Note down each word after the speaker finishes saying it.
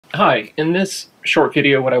Hi, in this short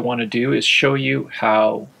video what I want to do is show you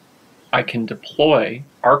how I can deploy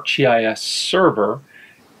ArcGIS Server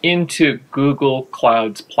into Google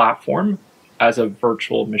Cloud's platform as a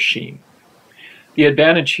virtual machine. The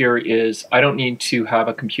advantage here is I don't need to have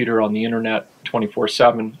a computer on the internet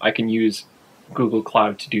 24/7. I can use Google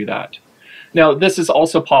Cloud to do that. Now this is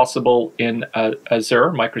also possible in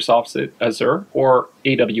Azure, Microsoft's Azure, or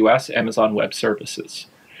AWS, Amazon Web Services.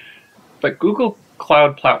 But Google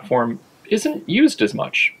Cloud Platform isn't used as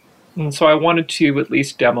much. And so I wanted to at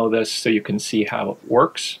least demo this so you can see how it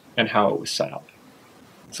works and how it was set up.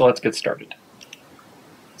 So let's get started.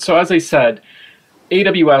 So as I said,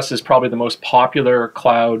 AWS is probably the most popular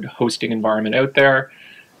cloud hosting environment out there.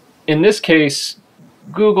 In this case,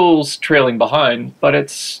 Google's trailing behind, but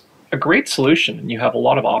it's a great solution and you have a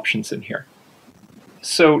lot of options in here.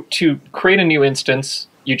 So to create a new instance,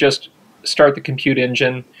 you just start the compute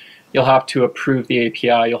engine. You'll have to approve the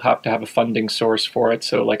API. You'll have to have a funding source for it,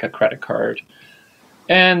 so like a credit card.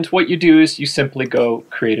 And what you do is you simply go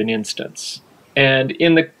create an instance. And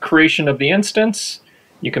in the creation of the instance,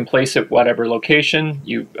 you can place it whatever location,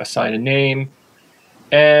 you assign a name,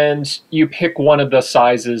 and you pick one of the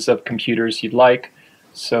sizes of computers you'd like.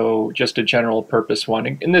 So just a general purpose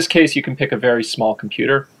one. In this case, you can pick a very small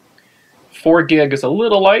computer. 4 gig is a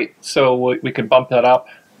little light, so we can bump that up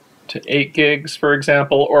to 8 gigs, for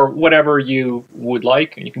example, or whatever you would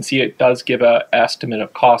like. And you can see it does give an estimate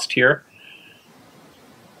of cost here.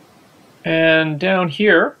 And down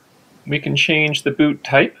here, we can change the boot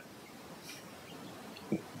type.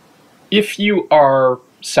 If you are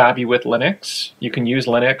savvy with Linux, you can use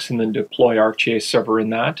Linux and then deploy ArcGIS Server in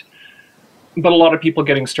that. But a lot of people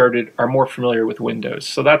getting started are more familiar with Windows,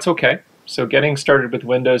 so that's okay. So getting started with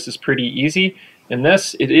Windows is pretty easy. In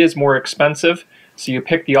this, it is more expensive. So you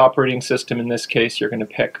pick the operating system. In this case, you're going to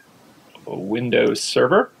pick a Windows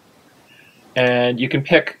Server. And you can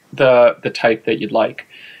pick the type that you'd like.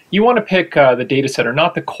 You want to pick the data center,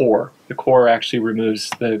 not the core. The core actually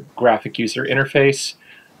removes the graphic user interface.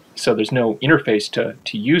 So there's no interface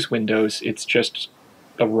to use Windows. It's just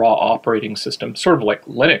a raw operating system, sort of like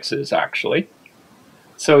Linux is actually.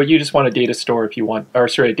 So you just want a data store if you want, or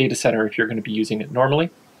sorry, a data center if you're going to be using it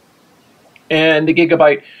normally. And the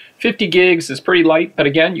gigabyte, 50 gigs is pretty light, but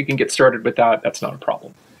again, you can get started with that. That's not a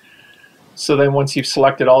problem. So then once you've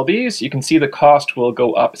selected all these, you can see the cost will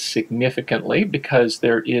go up significantly because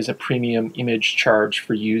there is a premium image charge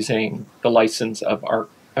for using the license of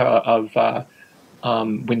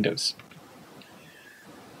Windows.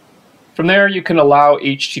 From there, you can allow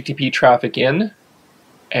HTTP traffic in.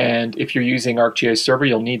 And if you're using ArcGIS Server,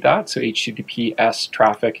 you'll need that. So HTTPS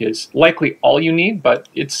traffic is likely all you need, but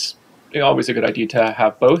it's always a good idea to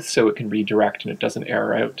have both so it can redirect and it doesn't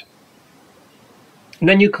error out. And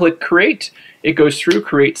then you click create, it goes through,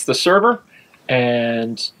 creates the server,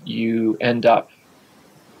 and you end up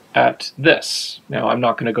at this. Now I'm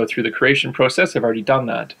not going to go through the creation process, I've already done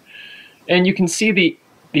that. And you can see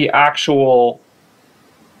the actual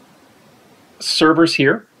servers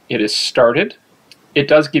here. It is started. It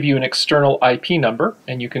does give you an external IP number,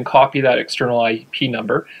 and you can copy that external IP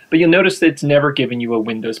number, but you'll notice that it's never given you a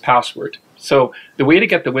Windows password. So the way to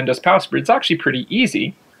get the Windows password is actually pretty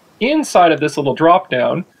easy. Inside of this little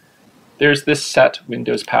drop-down, there's this set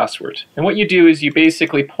Windows password. And what you do is you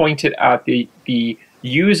basically point it at the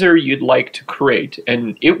user you'd like to create,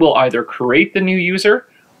 and it will either create the new user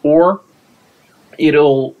or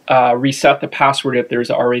it'll reset the password if there's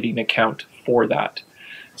already an account for that.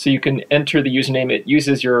 So you can enter the username. It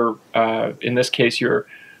uses your, in this case, your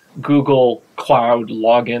Google Cloud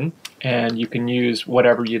login, and you can use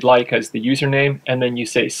whatever you'd like as the username, and then you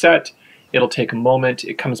say set. It'll take a moment.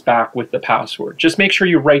 It comes back with the password. Just make sure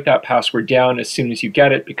you write that password down as soon as you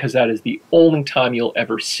get it, because that is the only time you'll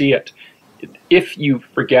ever see it. If you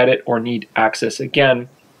forget it or need access again,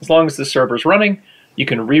 as long as the server's running, you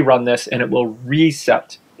can rerun this and it will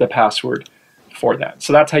reset the password for that.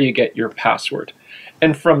 So that's how you get your password.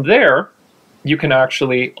 And from there, you can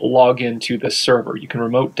actually log into the server. You can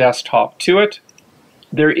remote desktop to it.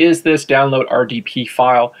 There is this download RDP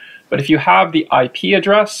file, but if you have the IP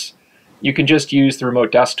address, you can just use the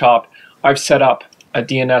remote desktop. I've set up a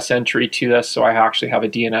DNS entry to this, so I actually have a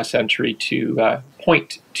DNS entry to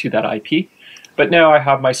point to that IP. But now I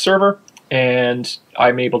have my server, and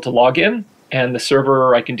I'm able to log in, and the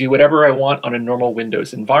server, I can do whatever I want on a normal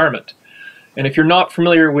Windows environment. And if you're not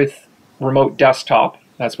familiar with remote desktop,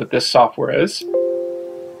 that's what this software is.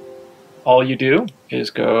 All you do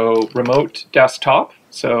is go remote desktop.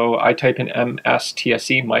 So I type in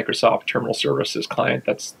MSTSE, Microsoft Terminal Services Client.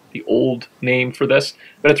 That's the old name for this,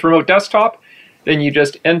 but it's remote desktop. Then you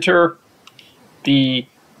just enter the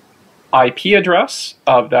IP address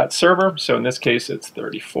of that server. So in this case, it's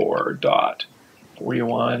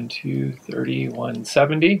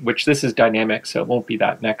 34.41.231.70, which this is dynamic, so it won't be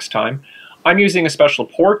that next time. I'm using a special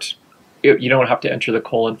port. You don't have to enter the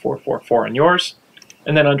 :444 on yours.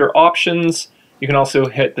 And then under options, you can also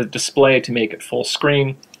hit the display to make it full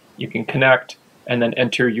screen. You can connect and then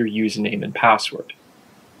enter your username and password.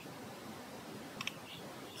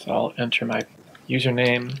 So I'll enter my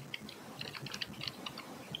username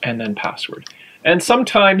and then password. And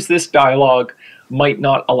sometimes this dialog might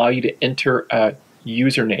not allow you to enter a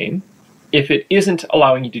username. If it isn't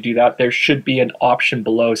allowing you to do that, there should be an option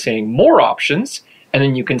below saying more options, and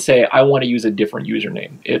then you can say, I want to use a different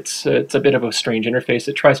username. It's a bit of a strange interface.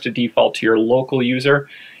 It tries to default to your local user,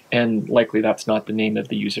 and likely that's not the name of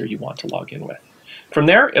the user you want to log in with. From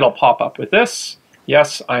there, it'll pop up with this.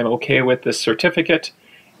 Yes, I'm okay with this certificate,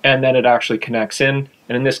 and then it actually connects in,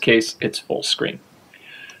 and in this case, it's full screen.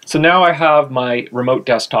 So now I have my remote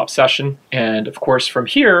desktop session, and of course from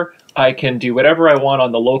here I can do whatever I want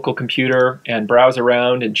on the local computer and browse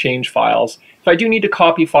around and change files. If I do need to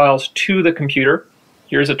copy files to the computer,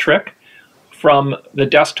 here's a trick. From the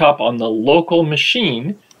desktop on the local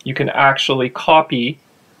machine, you can actually copy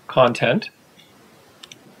content.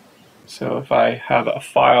 So if I have a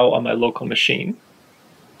file on my local machine,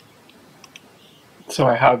 so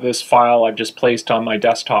I have this file I've just placed on my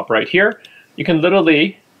desktop right here, you can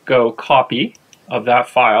literally go copy of that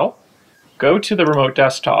file, go to the remote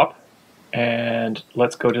desktop, and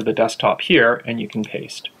let's go to the desktop here, and you can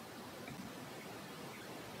paste.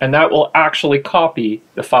 And that will actually copy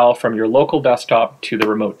the file from your local desktop to the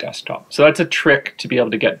remote desktop. So that's a trick to be able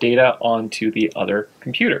to get data onto the other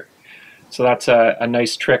computer. So that's a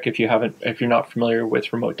nice trick if you're not familiar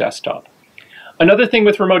with remote desktop. Another thing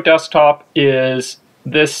with remote desktop is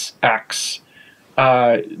this X.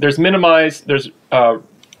 There's minimize, there's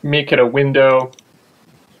make it a window.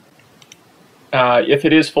 If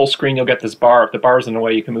it is full screen, you'll get this bar. If the bar is in the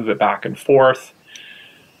way, you can move it back and forth.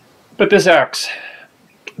 But this X,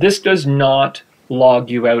 this does not log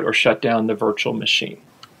you out or shut down the virtual machine.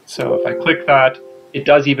 So if I click that, it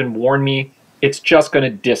does even warn me it's just going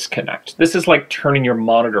to disconnect. This is like turning your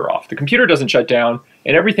monitor off. The computer doesn't shut down,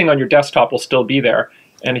 and everything on your desktop will still be there.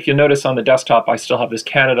 And if you notice on the desktop, I still have this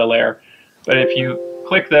Canada layer. But if you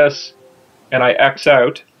click this and I X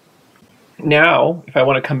out, now, if I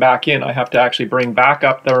want to come back in, I have to actually bring back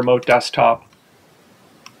up the remote desktop.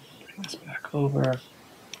 Bring this back over.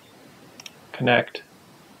 Connect.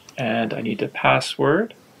 And I need a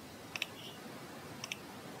password.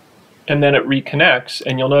 And then it reconnects.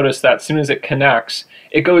 And you'll notice that as soon as it connects,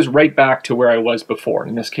 it goes right back to where I was before.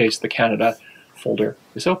 In this case, the Canada folder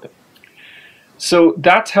is open. So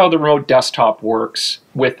that's how the remote desktop works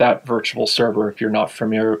with that virtual server if you're not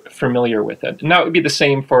familiar with it. And that would be the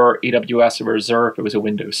same for AWS or Azure if it was a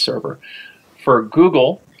Windows server. For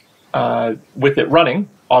Google, with it running,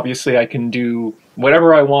 obviously I can do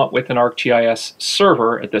whatever I want with an ArcGIS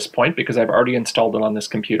server at this point because I've already installed it on this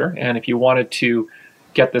computer. And if you wanted to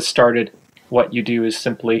get this started, what you do is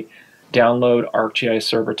simply download ArcGIS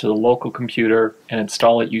Server to the local computer and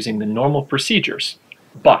install it using the normal procedures.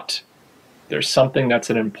 But there's something that's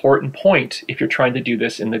an important point if you're trying to do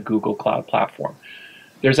this in the Google Cloud Platform.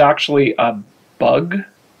 There's actually a bug,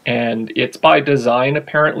 and it's by design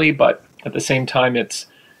apparently, but at the same time it's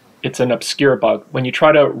an obscure bug. When you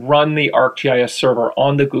try to run the ArcGIS Server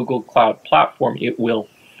on the Google Cloud Platform, it will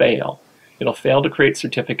fail. It'll fail to create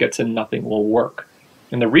certificates and nothing will work.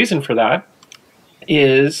 And the reason for that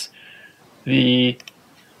is the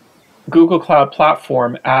Google Cloud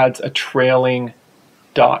Platform adds a trailing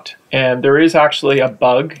dot. And there is actually a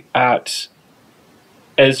bug at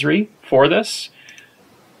Esri for this.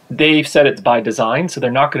 They've said it's by design, so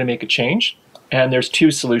they're not going to make a change. And there's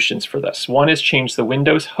two solutions for this. One is change the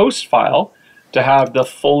Windows host file to have the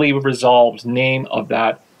fully resolved name of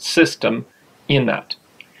that system in that.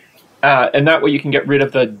 And that way you can get rid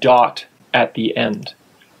of the dot at the end.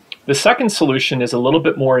 The second solution is a little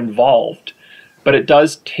bit more involved, but it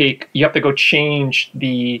does take, you have to go change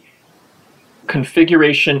the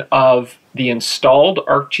configuration of the installed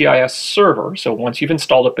ArcGIS server. So once you've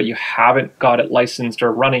installed it, but you haven't got it licensed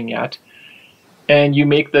or running yet, and you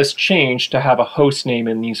make this change to have a host name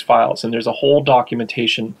in these files. And there's a whole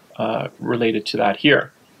documentation related to that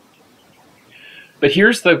here. But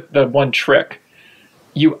here's the one trick.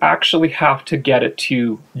 You actually have to get it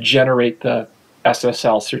to generate the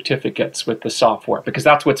SSL certificates with the software, because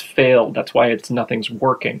that's what's failed. That's why nothing's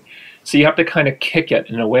working. So you have to kind of kick it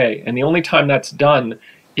in a way. And the only time that's done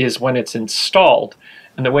is when it's installed.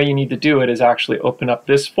 And the way you need to do it is actually open up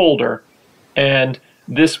this folder, and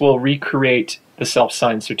this will recreate the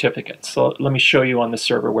self-signed certificates. So let me show you on the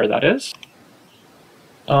server where that is.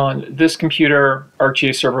 On this computer,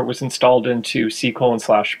 ArcGIS Server was installed into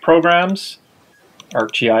C:/programs,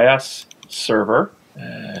 ArcGIS Server,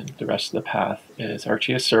 and the rest of the path is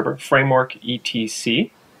ArcGIS Server, framework etc.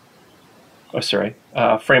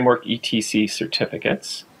 Framework etc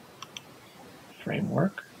certificates.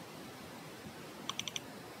 Framework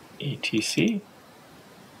etc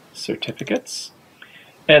certificates.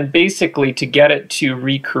 And basically, to get it to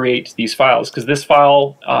recreate these files, because this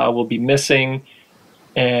file will be missing,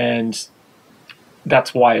 and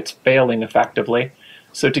that's why it's failing effectively.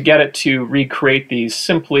 So to get it to recreate these,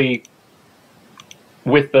 simply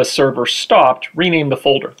with the server stopped, rename the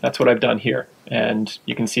folder. That's what I've done here. And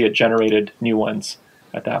you can see it generated new ones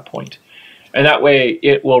at that point. And that way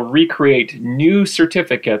it will recreate new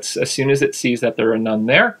certificates as soon as it sees that there are none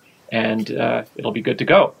there, and it'll be good to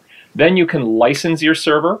go. Then you can license your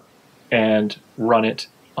server and run it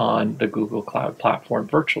on the Google Cloud Platform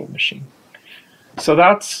virtual machine. So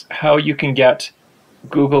that's how you can get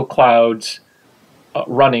Google Cloud's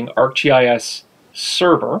running ArcGIS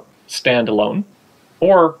Server standalone,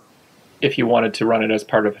 or if you wanted to run it as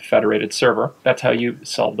part of a federated server, that's how you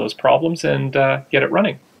solve those problems and get it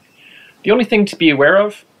running. The only thing to be aware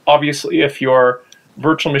of, obviously, if your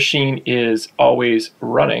virtual machine is always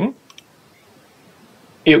running,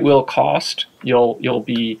 it will cost. You'll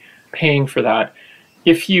be paying for that.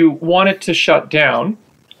 If you want it to shut down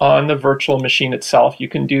on the virtual machine itself, you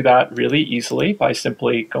can do that really easily by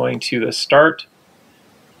simply going to the Start,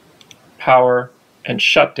 Power, and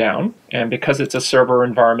Shutdown. And because it's a server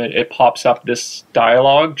environment, it pops up this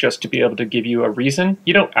dialog just to be able to give you a reason.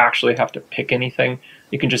 You don't actually have to pick anything.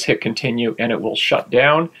 You can just hit Continue and it will shut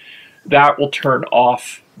down. That will turn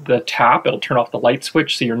off the tap. It'll turn off the light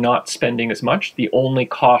switch, so you're not spending as much. The only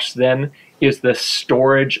cost then is the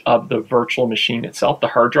storage of the virtual machine itself, the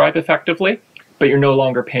hard drive effectively, but you're no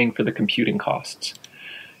longer paying for the computing costs.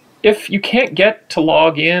 If you can't get to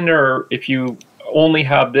log in, or if you only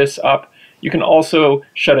have this up, you can also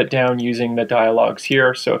shut it down using the dialogues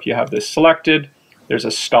here. So if you have this selected, there's a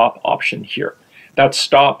stop option here. That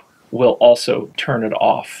stop will also turn it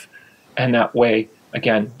off, and that way,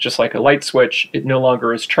 again, just like a light switch, it no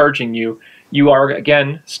longer is charging you. You are,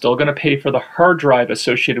 again, still going to pay for the hard drive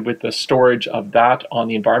associated with the storage of that on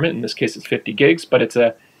the environment. In this case, it's 50 gigs, but it's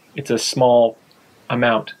a small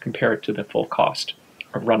amount compared to the full cost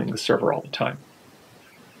of running the server all the time.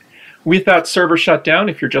 With that server shut down,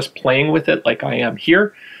 if you're just playing with it like I am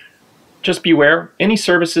here, just beware, any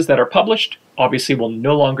services that are published obviously will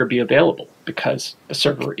no longer be available because the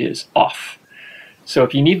server is off. So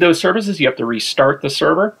if you need those services, you have to restart the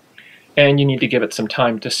server, and you need to give it some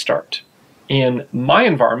time to start. In my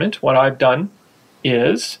environment, what I've done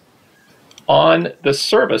is on the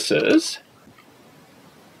services,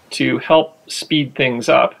 to help speed things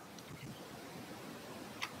up,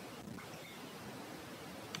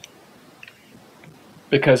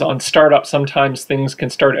 because on startup sometimes things can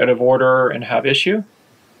start out of order and have issue.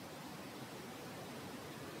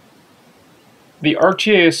 The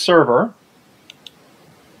ArcGIS Server,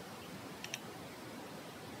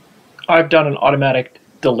 I've done an automatic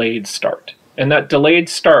delayed start. And that delayed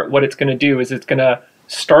start, what it's going to do is it's going to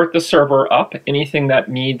start the server up, anything that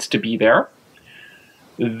needs to be there.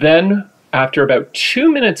 Then, after about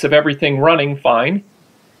 2 minutes of everything running fine,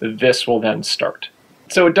 this will then start.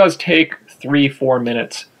 So it does take 3-4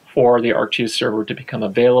 minutes for the ArcGIS Server to become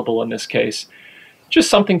available in this case. Just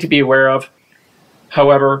something to be aware of.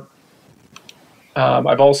 However,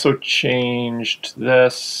 I've also changed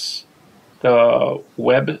this, the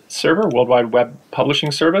web server, World Wide Web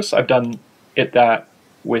Publishing Service. I've done that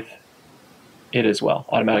with it as well,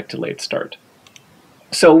 automatic delayed start.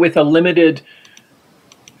 So with a limited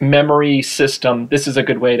memory system, this is a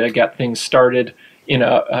good way to get things started in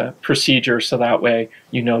a procedure, so that way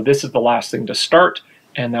you know this is the last thing to start,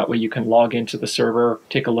 and that way you can log into the server,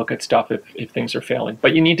 take a look at stuff if things are failing.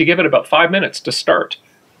 But you need to give it about 5 minutes to start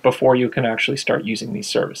before you can actually start using these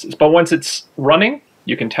services. But once it's running,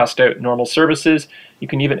 you can test out normal services. You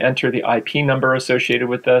can even enter the IP number associated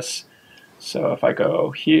with this. So if I go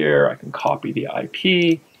here, I can copy the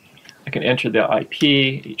IP, I can enter the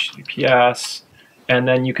IP, HTTPS, and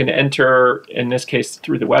then you can enter, in this case,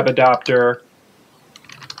 through the web adapter,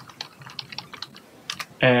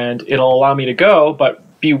 and it'll allow me to go, but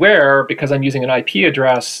beware, because I'm using an IP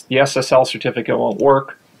address, the SSL certificate won't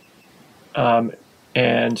work.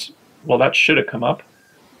 And, well, that should have come up.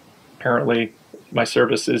 Apparently, my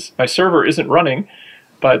server isn't running,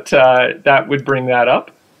 but that would bring that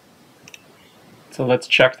up. So let's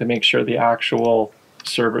check to make sure the actual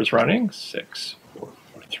server is running.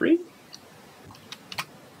 6443.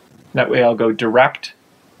 That way I'll go direct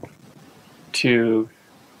to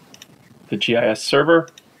the GIS server.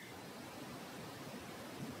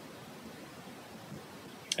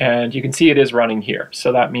 And you can see it is running here.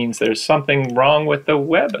 So that means there's something wrong with the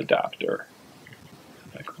web adapter.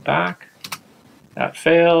 If I go back, that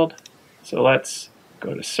failed. So let's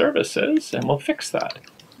go to services and we'll fix that.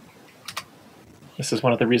 This is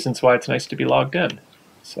one of the reasons why it's nice to be logged in.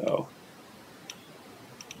 So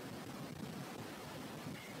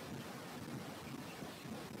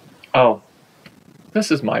oh, this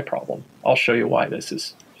is my problem. I'll show you why this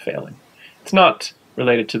is failing. It's not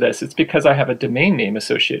related to this. It's because I have a domain name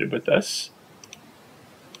associated with this.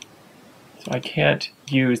 So I can't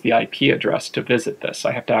use the IP address to visit this.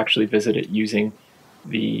 I have to actually visit it using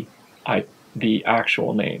the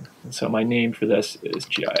actual name. And so my name for this is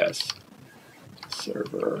GIS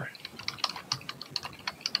Server.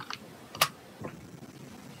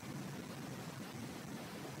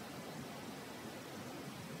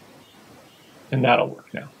 And that'll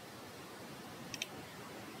work now.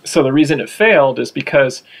 So the reason it failed is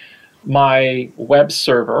because my web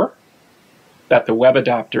server that the web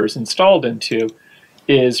adapter is installed into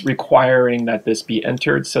is requiring that this be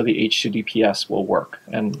entered so the HTTPS will work.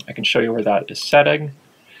 And I can show you where that is setting.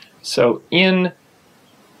 So in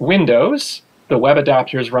Windows, the web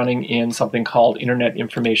adapter is running in something called Internet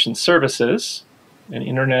Information Services. And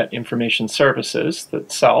Internet Information Services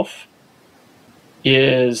itself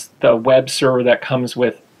is the web server that comes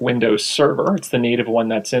with Windows Server. It's the native one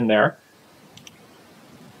that's in there.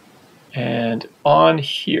 And on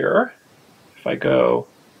here, if I go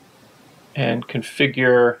and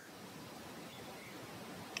configure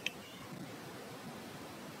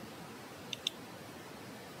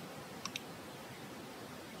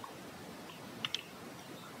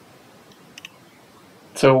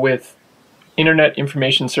so with Internet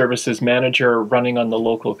Information Services Manager running on the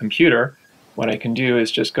local computer, what I can do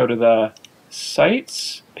is just go to the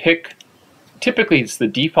sites, pick, typically it's the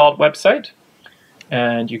default website,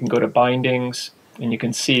 and you can go to bindings, and you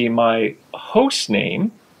can see my host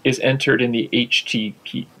name is entered in the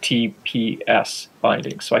HTTPS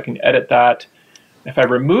binding. So I can edit that. If I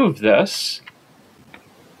remove this,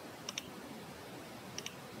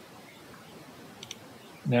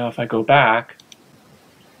 now if I go back,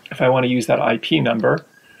 if I want to use that IP number,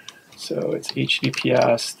 so it's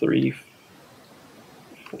HTTPS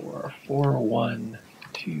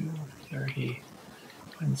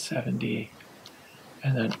 3441230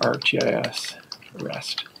 and then ArcGIS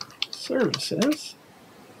REST services.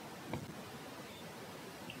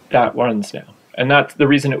 That runs now. And that's the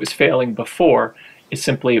reason it was failing before, is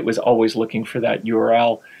simply it was always looking for that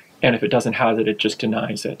URL, and if it doesn't have it, it just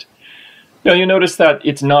denies it. Now you notice that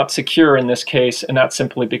it's not secure in this case, and that's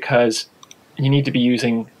simply because you need to be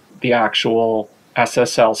using the actual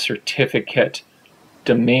SSL certificate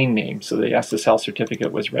domain name. So the SSL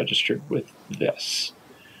certificate was registered with this.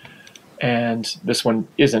 And this one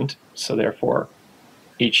isn't, so therefore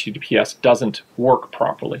HTTPS doesn't work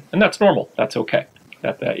properly. And that's normal, that's okay,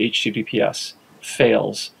 that the HTTPS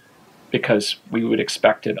fails because we would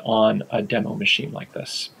expect it on a demo machine like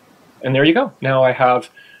this. And there you go. Now I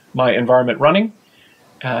have my environment running.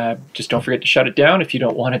 Just don't forget to shut it down if you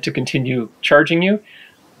don't want it to continue charging you.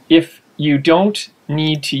 If you don't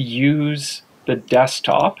need to use the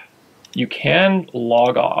desktop, you can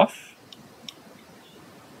log off.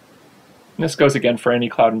 And this goes again for any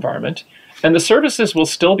cloud environment. And the services will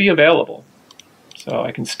still be available. So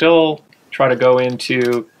I can still try to go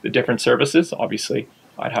into the different services. Obviously,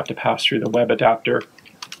 I'd have to pass through the web adapter,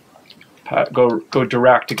 go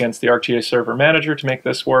direct against the ArcGIS Server Manager to make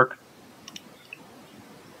this work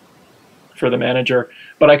for the manager.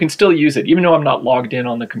 But I can still use it, even though I'm not logged in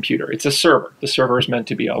on the computer. It's a server. The server is meant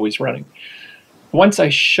to be always running. Once I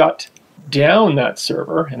shut down that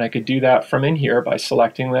server, and I could do that from in here by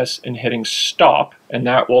selecting this and hitting stop, and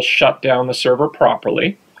that will shut down the server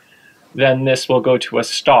properly. Then this will go to a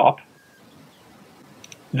stop.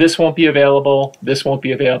 This won't be available, this won't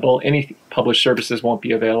be available, any published services won't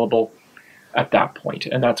be available at that point,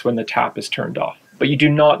 and that's when the tap is turned off. But you do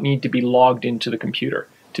not need to be logged into the computer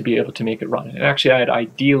to be able to make it run. And actually I'd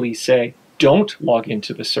ideally say don't log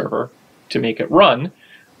into the server to make it run,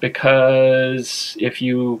 because if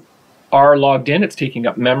you are logged in, it's taking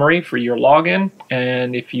up memory for your login,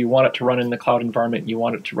 and if you want it to run in the cloud environment, you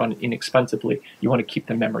want it to run inexpensively, you want to keep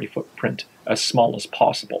the memory footprint as small as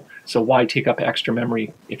possible. So why take up extra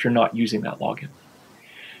memory if you're not using that login?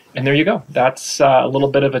 And there you go. That's a little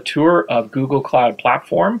bit of a tour of Google Cloud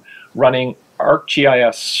Platform running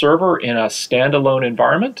ArcGIS Server in a standalone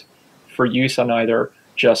environment for use on either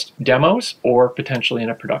just demos or potentially in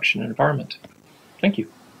a production environment. Thank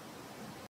you.